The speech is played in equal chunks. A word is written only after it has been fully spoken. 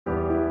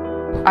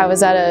I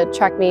was at a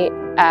track meet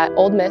at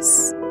Ole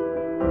Miss.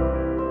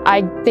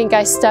 I think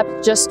I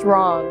stepped just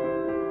wrong.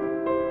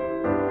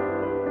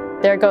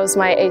 There goes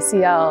my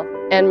ACL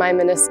and my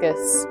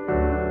meniscus.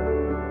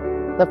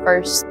 The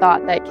first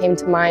thought that came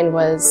to mind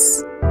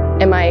was,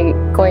 am I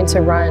going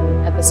to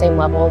run at the same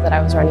level that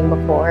I was running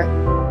before?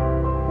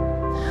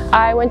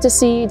 I went to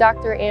see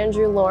Dr.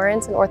 Andrew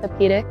Lawrence in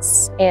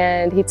orthopedics,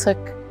 and he took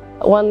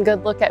one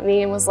good look at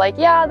me and was like,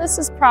 yeah, this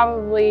is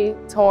probably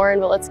torn,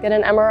 but let's get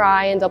an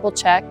MRI and double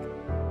check.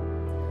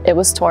 It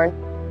was torn.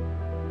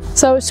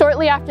 So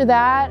shortly after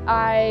that,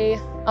 I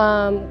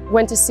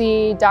went to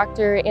see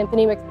Dr.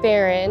 Anthony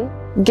McFerrin.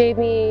 Gave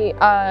me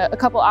a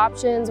couple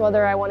options,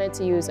 whether I wanted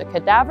to use a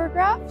cadaver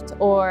graft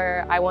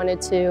or I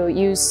wanted to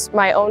use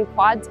my own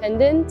quad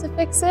tendon to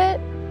fix it.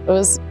 It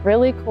was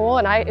really cool,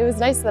 and it was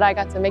nice that I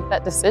got to make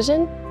that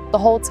decision. The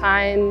whole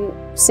time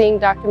seeing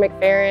Dr.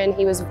 McFerrin,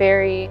 he was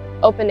very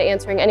open to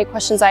answering any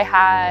questions I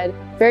had,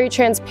 very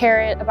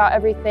transparent about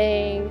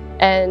everything,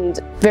 and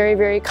very,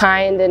 very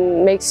kind,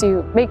 and makes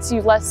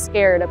you less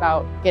scared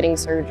about getting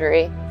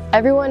surgery.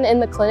 Everyone in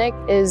the clinic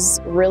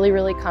is really,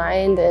 really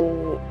kind,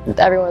 and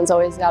everyone's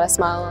always got a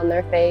smile on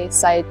their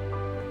face. I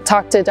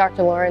talked to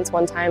Dr. Lawrence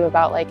one time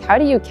about how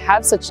do you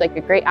have such a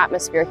great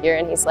atmosphere here?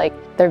 And he's like,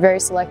 they're very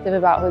selective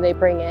about who they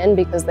bring in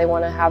because they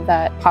want to have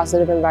that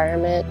positive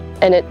environment,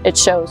 and it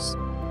shows.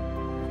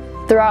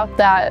 Throughout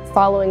that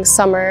following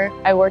summer,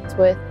 I worked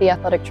with the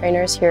athletic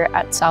trainers here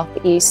at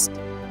Southeast,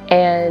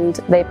 and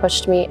they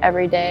pushed me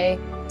every day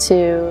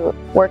to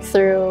work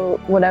through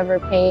whatever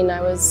pain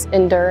I was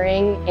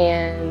enduring,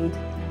 and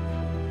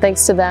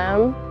thanks to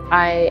them,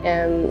 I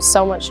am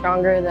so much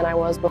stronger than I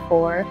was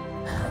before.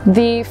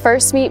 The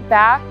first meet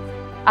back,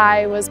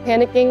 I was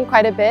panicking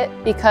quite a bit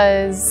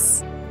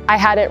because I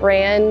hadn't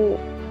ran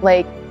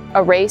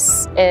a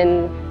race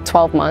in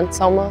 12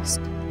 months almost,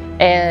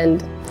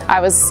 and I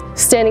was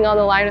standing on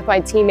the line with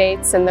my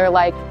teammates, and they're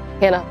like,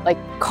 Hannah,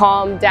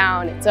 calm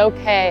down, it's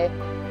okay.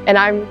 And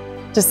I'm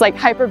just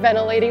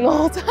hyperventilating the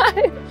whole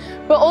time.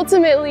 But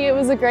ultimately it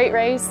was a great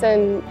race,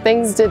 and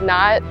things did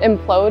not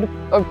implode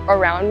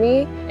around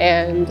me,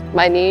 and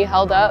my knee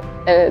held up,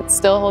 and it's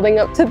still holding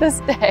up to this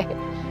day.